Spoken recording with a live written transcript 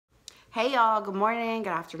Hey y'all, good morning, good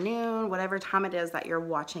afternoon, whatever time it is that you're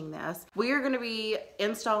watching this. We are gonna be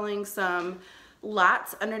installing some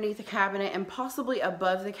lights underneath the cabinet and possibly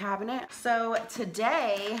above the cabinet. So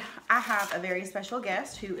today I have a very special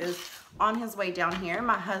guest who is on his way down here.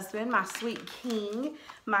 My husband, my sweet king,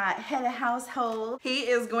 my head of household. He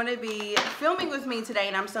is going to be filming with me today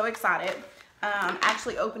and I'm so excited. I'm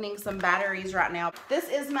actually opening some batteries right now. This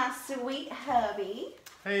is my sweet hubby.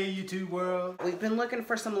 Hey YouTube world. We've been looking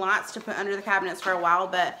for some lights to put under the cabinets for a while,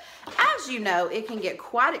 but as you know, it can get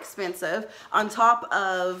quite expensive on top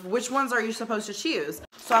of which ones are you supposed to choose.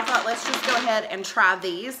 So I thought let's just go ahead and try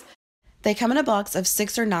these. They come in a box of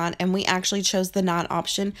 6 or 9 and we actually chose the 9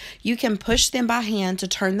 option. You can push them by hand to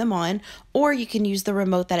turn them on or you can use the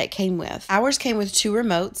remote that it came with. Ours came with 2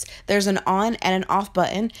 remotes. There's an on and an off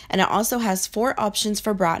button and it also has 4 options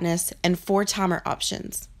for brightness and 4 timer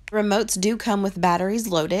options. Remotes do come with batteries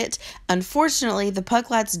loaded. Unfortunately, the puck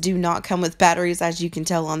lights do not come with batteries, as you can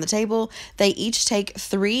tell on the table. They each take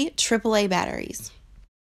 3 AAA batteries.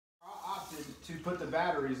 I opted to put the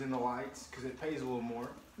batteries in the lights because it pays a little more.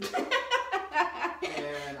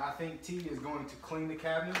 And I think T is going to clean the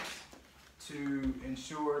cabinets to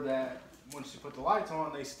ensure that once you put the lights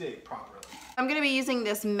on, they stick properly. I'm going to be using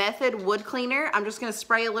this Method wood cleaner. I'm just going to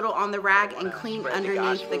spray a little on the rag and clean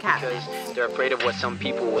underneath the cabinet. Because they're afraid of what some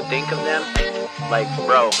people will think of them. Like,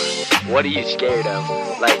 bro, what are you scared of?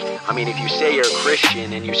 Like, I mean, if you say you're a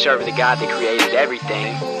Christian and you serve the God that created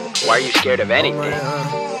everything, why are you scared of anything?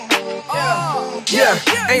 Yeah,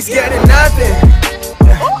 ain't scared of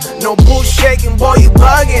nothing. No bull shaking, boy, you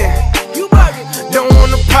bugging. Don't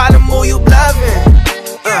want a problem, boy, you bluffing.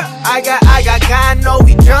 I got God, know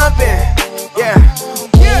we jumping. Yeah,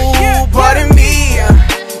 ooh, pardon me.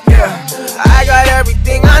 Yeah, I got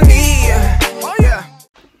everything I need. Yeah.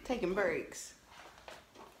 Taking breaks.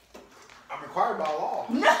 I'm required by law.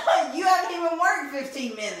 No, you haven't even worked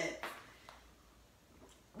 15 minutes.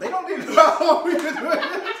 They don't need to know how long we've been doing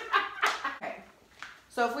this. Okay,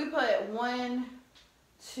 so if we put 1,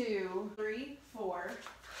 2, 3, 4,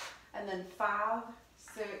 and then 5,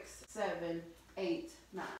 6, 7, 8,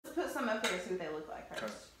 9. Let's put some up here and see what they look like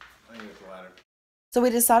first. I think it's the ladder. So we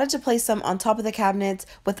decided to place some on top of the cabinets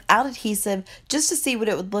without adhesive just to see what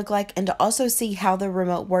it would look like and to also see how the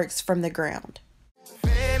remote works from the ground.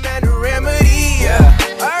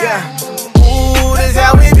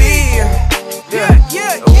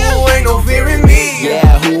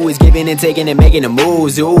 Yeah, who is giving and taking and making the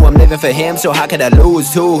moves? Ooh, I'm living for him, so how could I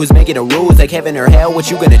lose? Too, who's making the rules? Like heaven or hell, what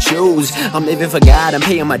you gonna choose? I'm living for God, I'm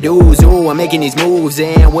paying my dues. Ooh, I'm making these moves,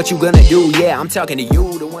 and what you gonna do? Yeah, I'm talking to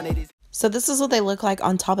you, the one that is. So this is what they look like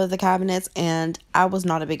on top of the cabinets, and I was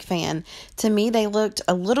not a big fan. To me, they looked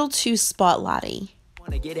a little too spotlighty.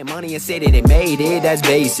 Wanna get it money and say that they made it, that's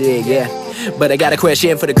basic, yeah. But I got a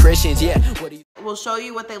question for the Christians, yeah. What do you? We'll show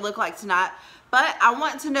you what they look like tonight, but I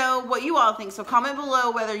want to know what you all think. So comment below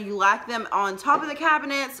whether you like them on top of the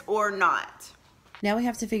cabinets or not. Now we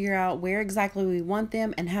have to figure out where exactly we want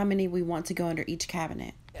them and how many we want to go under each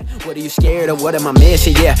cabinet. What are you scared of? What am I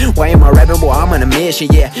missing? Yeah. Why am I rapping? Boy, I'm on a mission.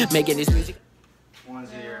 Yeah. Making this music. One's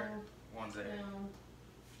here. One's there.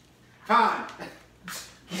 Fine.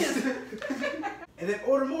 And then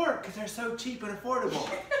order more because they're so cheap and affordable.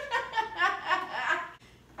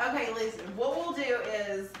 Okay, listen. What we'll do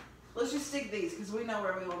is let's just stick these because we know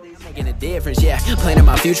where we want these. Making a difference, yeah. Planning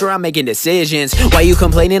my future, I'm making decisions. Why you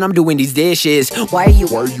complaining? I'm doing these dishes. Why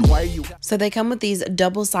are you? So they come with these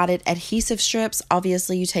double-sided adhesive strips.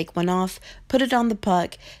 Obviously, you take one off, put it on the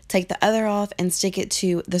puck, take the other off, and stick it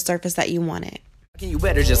to the surface that you want it. You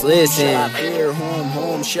better just listen. Shall I fear?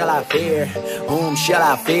 Whom shall I fear? Whom shall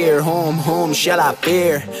I fear? Whom shall I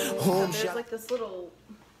fear? There's like this little.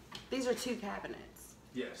 These are 2 cabinets.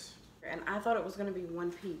 Yes. And I thought it was going to be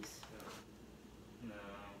 1 piece. No.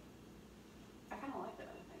 I kind of like that,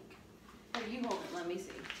 I think. Hey, you hold it. Let me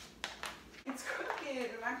see. It's crooked,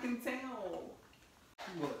 and I can tell.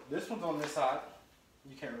 Look, this one's on this side.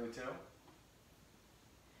 You can't really tell.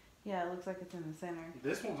 Yeah, it looks like it's in the center.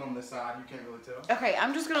 This one's on this side. You can't really tell. Okay,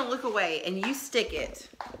 I'm just going to look away, and you stick it.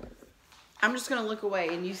 I'm just going to look away,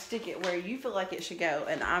 and you stick it where you feel like it should go,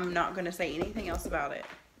 and I'm not going to say anything else about it.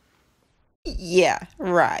 Yeah,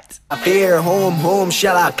 right. I fear, whom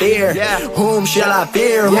shall I fear? Yeah. Whom shall I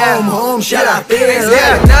fear? Yeah. Whom shall I fear? Ain't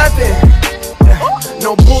scared of nothing.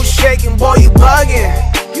 No bull shaking, boy, you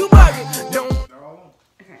bugging. You bugging. Don't.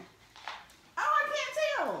 Okay. Oh, I can't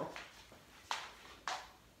tell.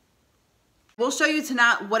 We'll show you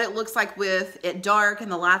tonight what it looks like with it dark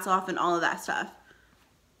and the lights off and all of that stuff.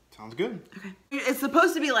 Sounds good. Okay. It's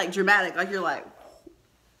supposed to be like dramatic, like you're like.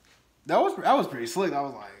 That was pretty slick. I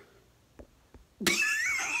was like.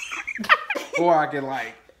 or I could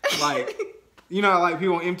like, you know, like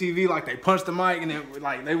people on MTV, like they punched the mic and then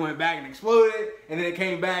like they went back and exploded, and then it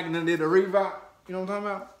came back and then did a revive. You know what I'm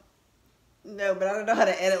talking about? No, but I don't know how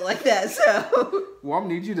to edit like that, so. Well, I'm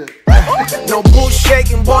gonna need you to. No bull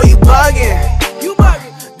shaking, boy, you bugging. You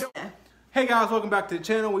bugging. Hey guys, welcome back to the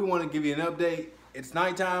channel. We want to give you an update. It's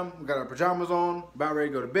nighttime. We got our pajamas on, about ready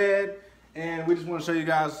to go to bed, and we just want to show you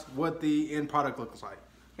guys what the end product looks like.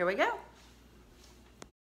 Here we go.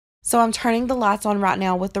 So I'm turning the lights on right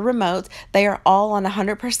now with the remote. They are all on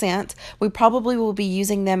 100%. We probably will be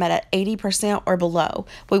using them at 80% or below.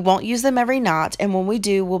 We won't use them every night, and when we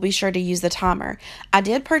do, we'll be sure to use the timer. I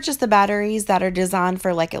did purchase the batteries that are designed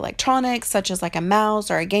for like electronics, such as like a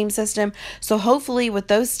mouse or a game system. So hopefully with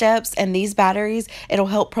those steps and these batteries, it'll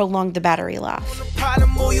help prolong the battery life.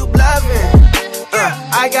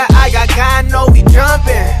 I got God, know we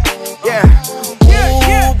jumping. Yeah.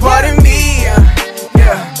 Ooh, pardon me. Yeah.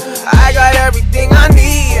 I got everything I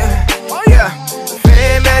need. Yeah.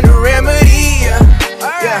 Fam and the remedy.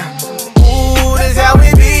 Yeah. Ooh, that's how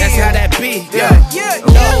it be. That's how that be. Yeah.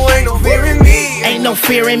 Ooh, ain't no fear in me. Ain't no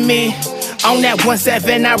fear in me. On that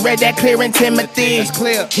 1-7, I read that clear in Timothy. That's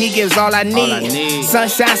clear. He gives all I need.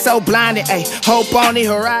 Sunshine so blinded, ayy. Hope on the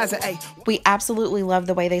horizon, ayy. We absolutely love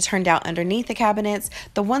the way they turned out underneath the cabinets.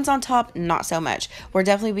 The ones on top, not so much. We'll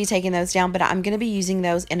definitely be taking those down, but I'm going to be using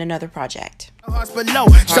those in another project.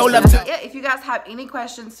 Show love to Yeah, if you guys have any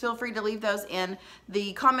questions, feel free to leave those in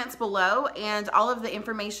the comments below, and all of the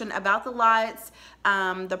information about the lights,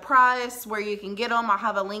 the price, where you can get them, I'll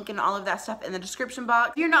have a link and all of that stuff in the description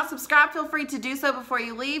box. If you're not subscribed, feel free to do so before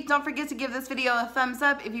you leave. Don't forget to give this video a thumbs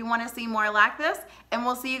up if you want to see more like this, and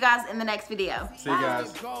we'll see you guys in the next video. See you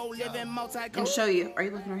guys. And show you. Are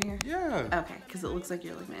you looking right here? Yeah. Okay, because it looks like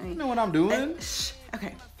you're looking at me. You know what I'm doing? Shh.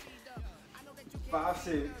 Okay. 5,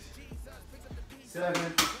 6,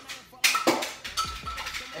 7,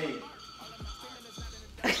 8.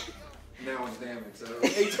 Now it's damaged, so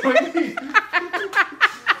 820.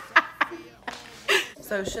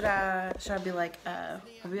 So should I be like, I'll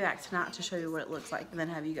be back tonight to show you what it looks like, and then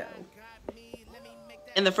have you go.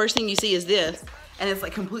 And the first thing you see is this, and it's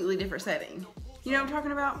like completely different setting. You know what I'm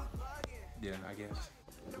talking about? Yeah, I guess.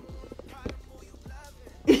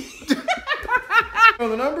 Know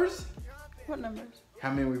the numbers? What numbers? How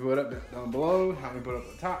many we put up down below? How many put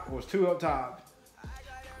up the top? Well, it was 2 up top. I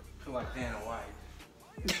feel like Dana White.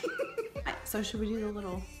 So should we do the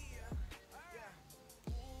little?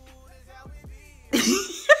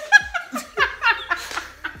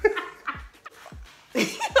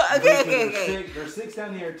 Okay. There's 6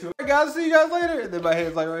 down here. 2. Alright, guys, see you guys later. And then my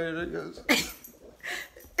head's like right here. There it goes.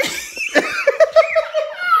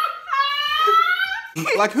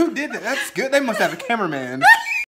 Like, who did that? That's good. They must have a cameraman.